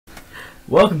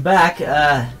Welcome back.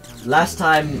 Last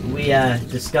time we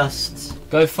discussed.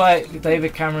 Go fight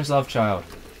David Cameron's love child.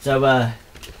 So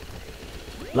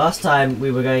last time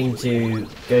we were going to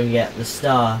go and get the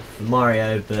star for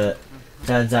Mario, but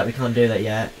turns out we can't do that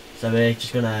yet. So we're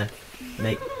just gonna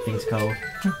make things cold.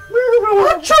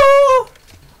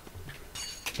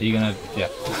 Are you gonna? Yeah.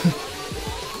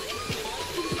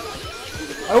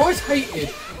 I always hated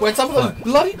when some of those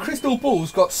bloody crystal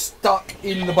balls got stuck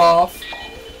in the bath.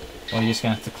 Well, you're just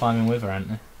gonna have to climb in with her, aren't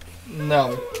you?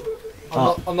 No.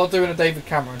 I'm not doing a David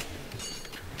Cameron.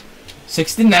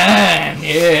 69! Yeah!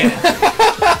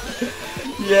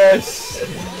 Yes!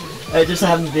 It just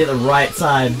happened to be at the right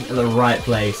time, at the right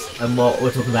place, and what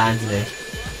we're talking about Anthony.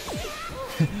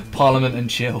 Parliament and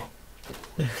chill.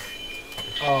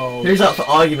 Oh. Who's up for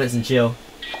arguments and chill?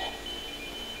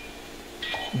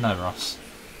 No, Ross.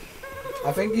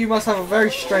 I think you must have a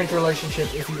very strange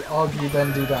relationship if you argue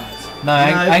then do that. No,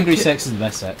 angry sex is the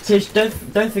best sex. Tish, don't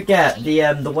forget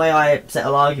the way I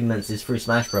settle arguments is through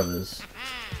Smash Brothers.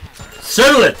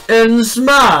 Settle it in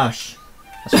Smash.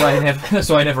 That's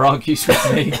why he never argues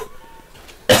with me.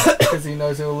 Because he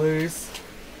knows he'll lose.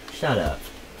 Shut up.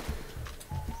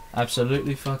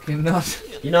 Absolutely fucking not.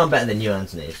 You know I'm better than you,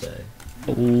 Anthony. So.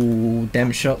 Ooh,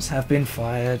 them shots have been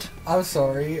fired. I'm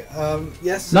sorry.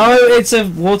 Yes. No, it's a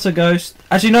water ghost.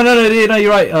 Actually, no,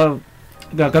 you're right.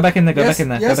 Go back in there. Go back in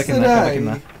there. Go back in there. Go back in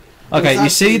there. Okay, you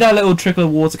see that little trickle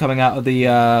of water coming out of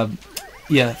the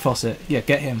yeah, faucet. Yeah,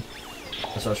 get him.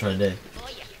 That's what I was trying to do.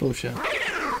 Bullshit.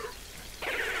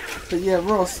 But yeah,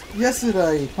 Ross.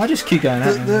 Yesterday. I just keep going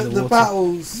out. The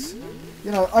battles. You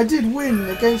know, I did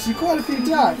win against you quite a few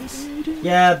times.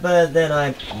 Yeah, but then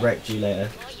I wrecked you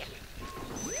later.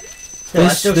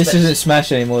 This isn't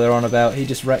Smash anymore they're on about, he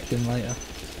just wrecked him later.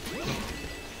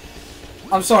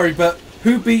 I'm sorry, but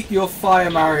who beat your Fire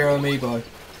Mario amiibo?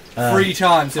 3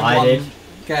 times in one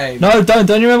game. No, don't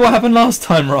you remember what happened last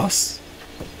time, Ross?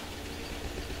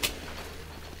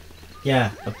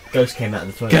 Yeah, a ghost came out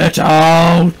of the toilet. Get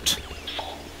out!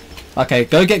 Okay,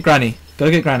 go get Granny.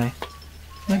 Go get Granny.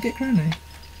 No, get Granny.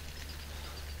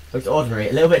 Looks ordinary,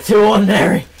 a little bit too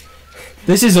ordinary.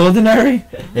 This is ordinary?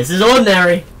 This is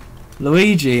ordinary.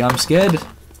 Luigi, I'm scared.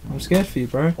 I'm scared for you,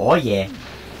 bro. Oh yeah.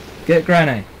 Get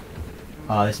Granny.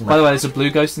 Oh, this is By the way, there's a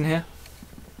blue ghost in here.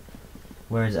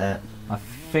 Where is it at? I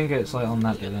think it's like on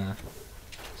that bit there.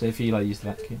 So if you like use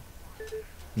the vacuum.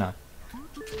 No. I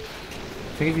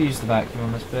think if you use the vacuum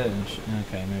on this bit and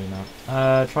okay, maybe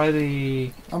not. Try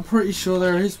the... I'm pretty sure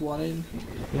there is one in.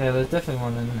 Yeah, there's definitely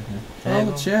one in here. Oh,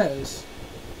 the chairs.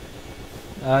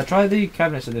 Try the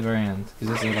cabinets at the very end.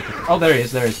 Because this is like a... Oh, there he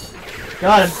is, there he is.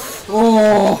 Got him.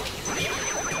 Oh!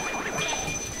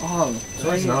 Oh. It's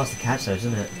always nice to catch those,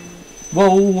 isn't it?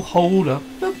 Whoa, hold up.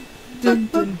 Dun, dun,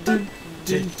 dun, dun,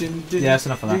 dun, Yeah, that's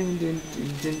enough of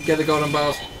that. Get the golden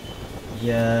bars.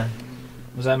 Yeah.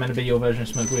 Was that meant to be your version of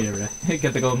smoke weed every day?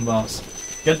 Get the golden bars.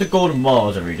 Get the golden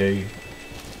bars every day.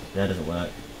 That doesn't work.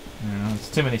 Yeah, it's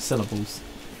too many syllables.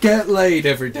 Get laid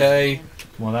every day.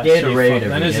 Well, that's Get you laid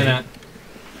then, every isn't day. it?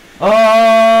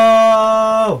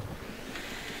 Oh!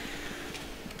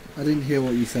 I didn't hear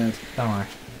what you said. Don't worry.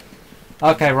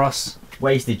 Okay, Ross.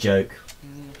 Wasted joke.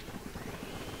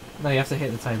 No, you have to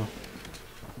hit the table.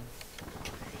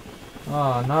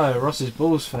 Oh no, Ross's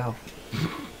balls fell.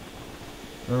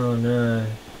 Oh no.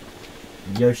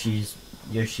 Yoshi's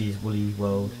Woolly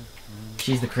World.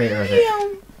 She's the creator of it.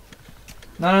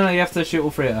 No, you have to shoot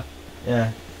all 3 at her.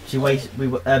 Yeah. She wasted.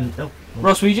 Oh.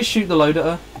 Ross, will you just shoot the load at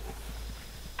her?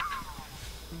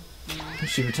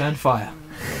 She returned fire.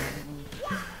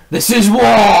 This is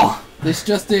war! This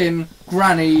just in,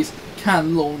 grannies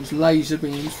can launch laser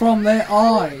beams from their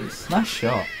eyes. Nice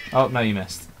shot. Oh, no, you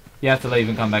missed. You have to leave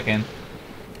and come back in.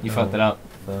 You fucked it up.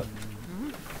 Fuck.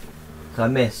 I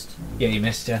missed. Yeah, you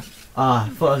missed, yeah. Ah, I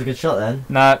thought it was a good shot then.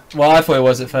 Nah, well, I thought it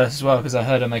was at first as well because I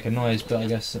heard her make a noise, but I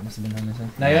guess it must have been her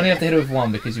missing. Now, you only have to hit her with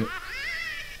 1 because you...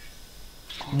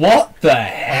 What the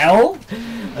hell?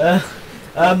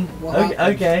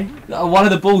 Okay. One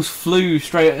of the balls flew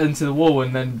straight into the wall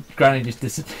and then Granny just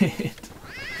disappeared.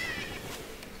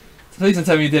 Please don't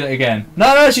tell me you did it again.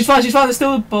 No, she's fine, there's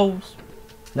still balls.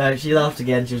 No, she laughed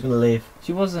again, she was gonna leave.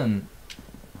 She wasn't.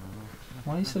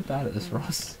 Why are you so bad at this,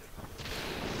 Ross?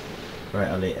 Right,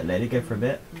 I'll let it go for a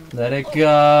bit. Let it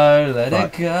go, let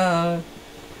it go.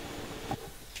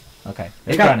 Okay,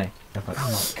 it's Granny. Oh, fuck. Oh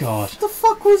my god. What the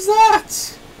fuck was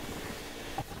that?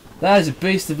 That is a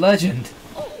beast of legend.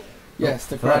 Yes,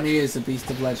 the fuck. granny is a beast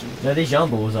of legend. No, these young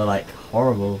balls are like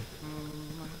horrible.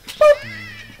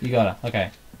 You got her,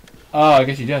 okay. Oh, I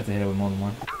guess you do have to hit her with more than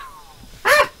 1.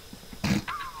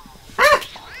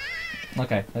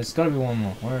 Okay, there's got to be one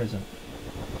more. Where is it?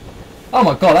 Oh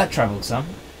my god, that travelled some.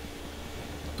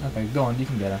 Okay, go on, you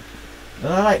can get her. Are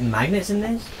there like magnets in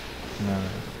this? No.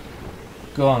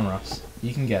 Go on, Ross.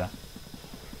 You can get her.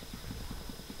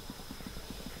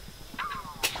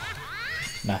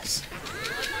 Nice.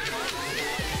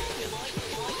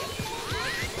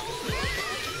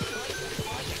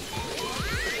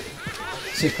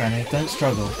 Sit, Granny. Don't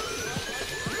struggle.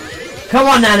 Come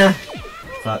on, Nana!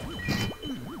 Fuck.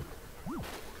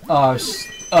 Oh,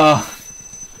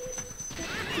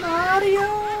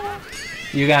 Mario!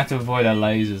 You're gonna have to avoid our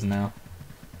lasers now.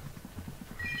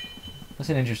 That's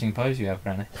an interesting pose you have,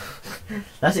 Granny.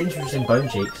 That's interesting, bone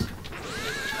cheeks.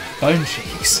 Bone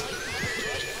cheeks?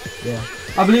 Yeah.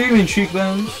 I believe you mean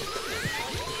cheekbones.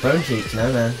 Bone cheeks,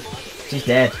 no man. She's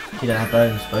dead. She don't have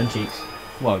bones. Bone cheeks.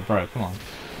 Whoa, bro, come on.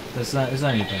 There's no need to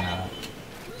like that.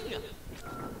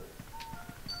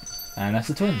 And that's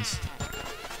the twins.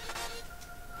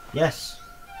 Yes.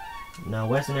 Now,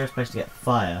 where's the nearest place to get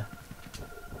fire?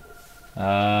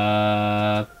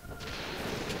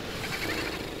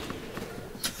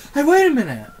 Hey, wait a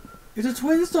minute. If the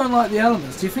twins don't like the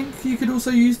elements, do you think you could also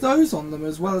use those on them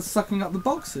as well as sucking up the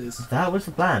boxes? That was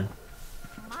the plan.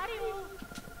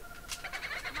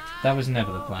 That was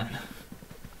never the plan.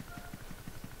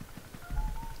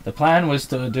 The plan was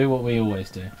to do what we always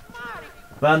do.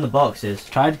 Burn the boxes.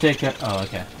 Try to take it. Oh,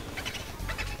 okay.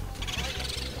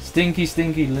 Stinky,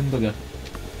 stinky Limburger.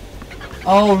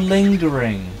 Oh,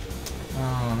 lingering.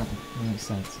 Oh, that makes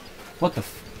sense. What the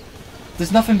f...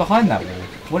 There's nothing behind that wall.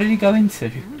 What did he go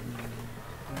into?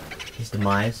 His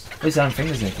demise. At least I don't think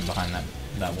there's anything behind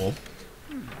that wall.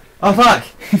 Oh fuck!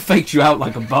 He faked you out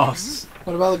like a boss.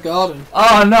 What about the garden?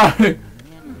 Oh no!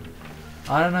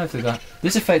 I don't know if the guy...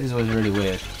 This effect is always really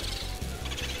weird.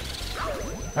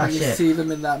 Ah And you shit. see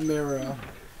them in that mirror.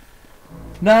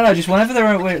 No, just whenever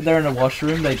they're in a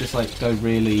washroom, they just like go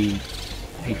really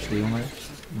HD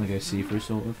almost. And they go see-through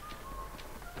sort of.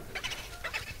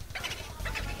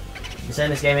 You're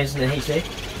saying this game isn't in HD?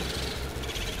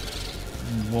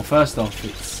 Well, first off,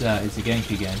 it's a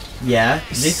GameCube game. Yeah.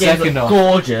 This Second game's off-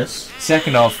 gorgeous.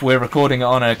 Second off, we're recording it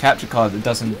on a capture card that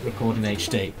doesn't record in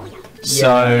HD. So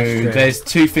that's true. there's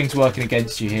two things working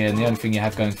against you here, and the only thing you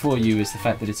have going for you is the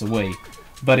fact that it's a Wii.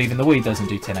 But even the Wii doesn't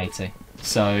do 1080.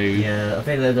 So Yeah, I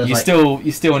think that there's you're like...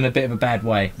 you're still in a bit of a bad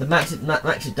way. The max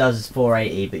it does is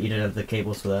 480, but you don't have the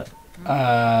cables for that.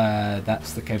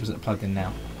 That's the cables that are plugged in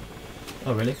now.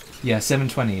 Oh really? Yeah,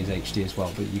 720 is HD as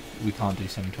well, but we can't do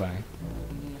 720.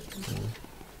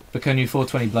 But can you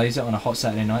 420 blaze it on a hot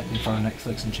Saturday night in front of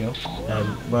Netflix and chill?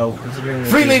 Well, considering...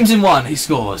 Three memes in one, he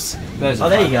scores! There's a Oh,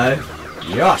 there fire. you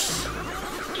go. Yes!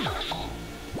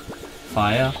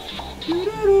 Fire.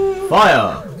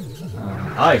 Fire!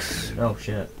 Ice! Oh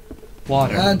shit.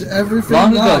 Water. And everything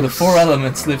Long ago, nice. the four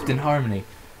elements lived in harmony,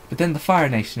 but then the Fire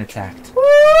Nation attacked.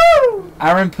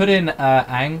 Aaron, put in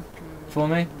Aang for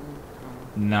me.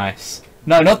 Nice.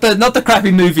 No, not the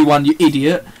crappy movie one, you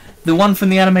idiot. The one from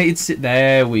the animated.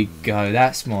 There we go.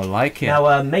 That's more like it.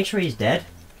 Now, make sure he's dead.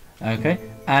 Okay.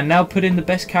 And now put in the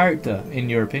best character in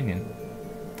your opinion.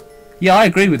 Yeah, I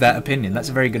agree with that opinion. That's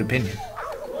a very good opinion.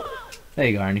 There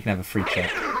you go, Aaron. You can have a free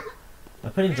check. I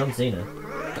put in John Cena.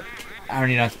 Aaron,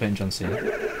 you don't have to put in John Cena.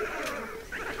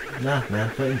 Nah,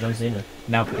 man, put in John Cena.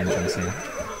 Now put in John Cena.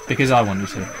 Because I want you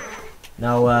to.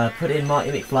 Now, put in Marty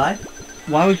McFly.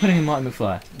 Why are we putting in Martin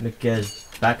McFly? Because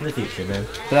Back to the Future, man.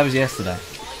 But that was yesterday.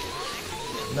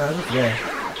 No, look, yeah.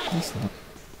 It's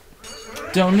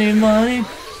not. Don't need money.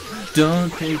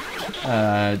 Don't need.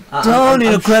 Don't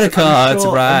need a credit card to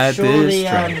ride this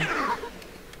train.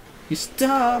 You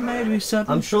start maybe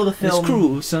something. I'm sure the It's film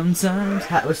cruel sometimes.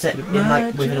 was set in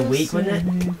like within a week, wasn't it?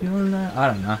 I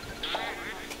don't know.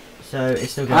 So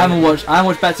it's still going. I haven't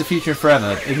watched Back to the Future in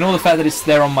forever. Ignore the fact that it's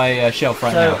there on my shelf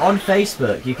right So now. on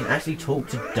Facebook, you can actually talk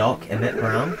to Doc Emmett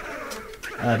Brown.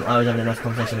 I was having a nice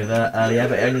conversation with her earlier,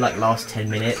 but it only like lasts 10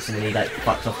 minutes, and then he like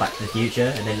fucks off Back to the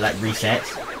Future, and then like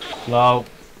resets. Lol.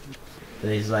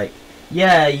 And he's like,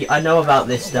 "Yeah, I know about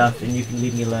this stuff, and you can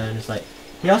leave me alone." It's like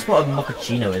he asked what a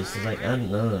mochaccino is. It's like I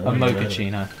don't know. A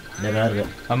mochaccino. Never heard of it.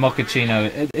 A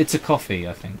mochaccino. It's a coffee,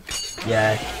 I think.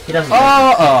 Yeah, he doesn't.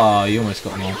 Oh, you almost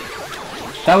got me on.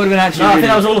 That would have been actually. No, I really... think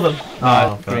that was all of them.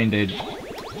 Oh, green dude.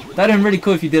 That would have been really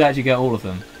cool if you did actually get all of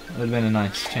them. It would have been a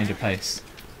nice change of pace.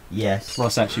 Yes.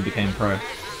 Ross actually became pro.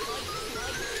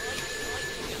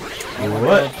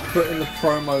 What? Put in the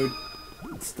promo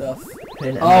stuff.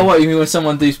 Oh, what, you mean when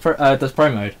someone does pro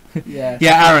mode? Yeah.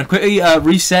 Yeah, Aaron, quickly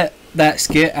reset that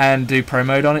skit and do pro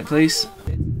mode on it, please.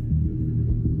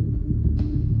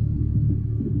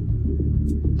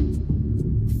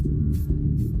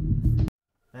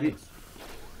 Thanks.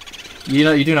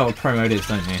 You do know what pro mode is,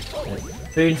 don't you?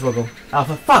 Boonswoggle. Oh,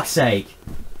 for fuck's sake!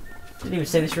 Didn't even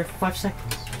say this for 5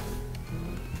 seconds.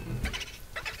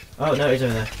 Oh no, he's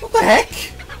over there. What the heck?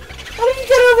 How did you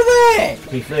get over there?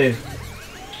 He flew.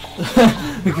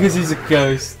 Because he's a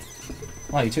ghost.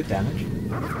 Oh, you took damage.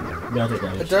 No, I took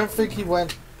I damage. don't think he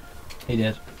went. He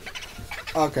did.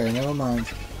 Okay, never mind.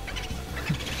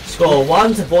 Score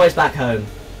 1 to boys back home.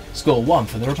 Score 1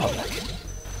 for the Republic.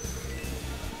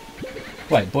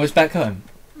 Wait, boys back home.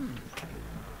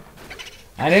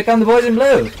 And here come the boys in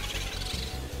blue.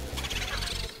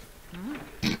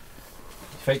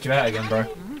 Faked you out again, bro.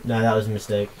 No, that was a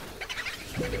mistake.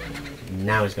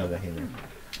 Now he's going back in there.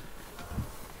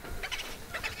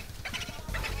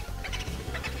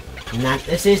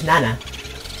 This is Nana.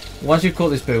 Once you've caught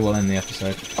this boo, we'll end the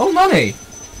episode. Oh, money!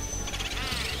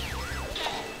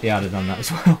 Yeah, I'd have done that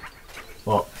as well.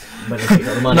 What? When they picked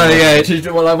up the money? No, yeah, it's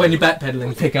just, well, like when you're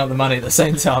backpedaling, picking up the money at the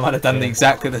same time, I'd have done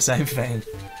exactly the same thing.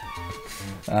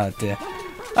 Oh dear.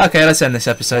 Okay, let's end this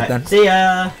episode then. See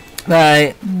ya!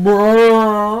 Bye.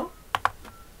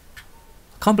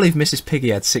 Can't believe Mrs. Piggy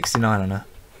had 69 on her.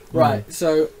 Right,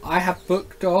 so I have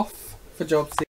booked off for job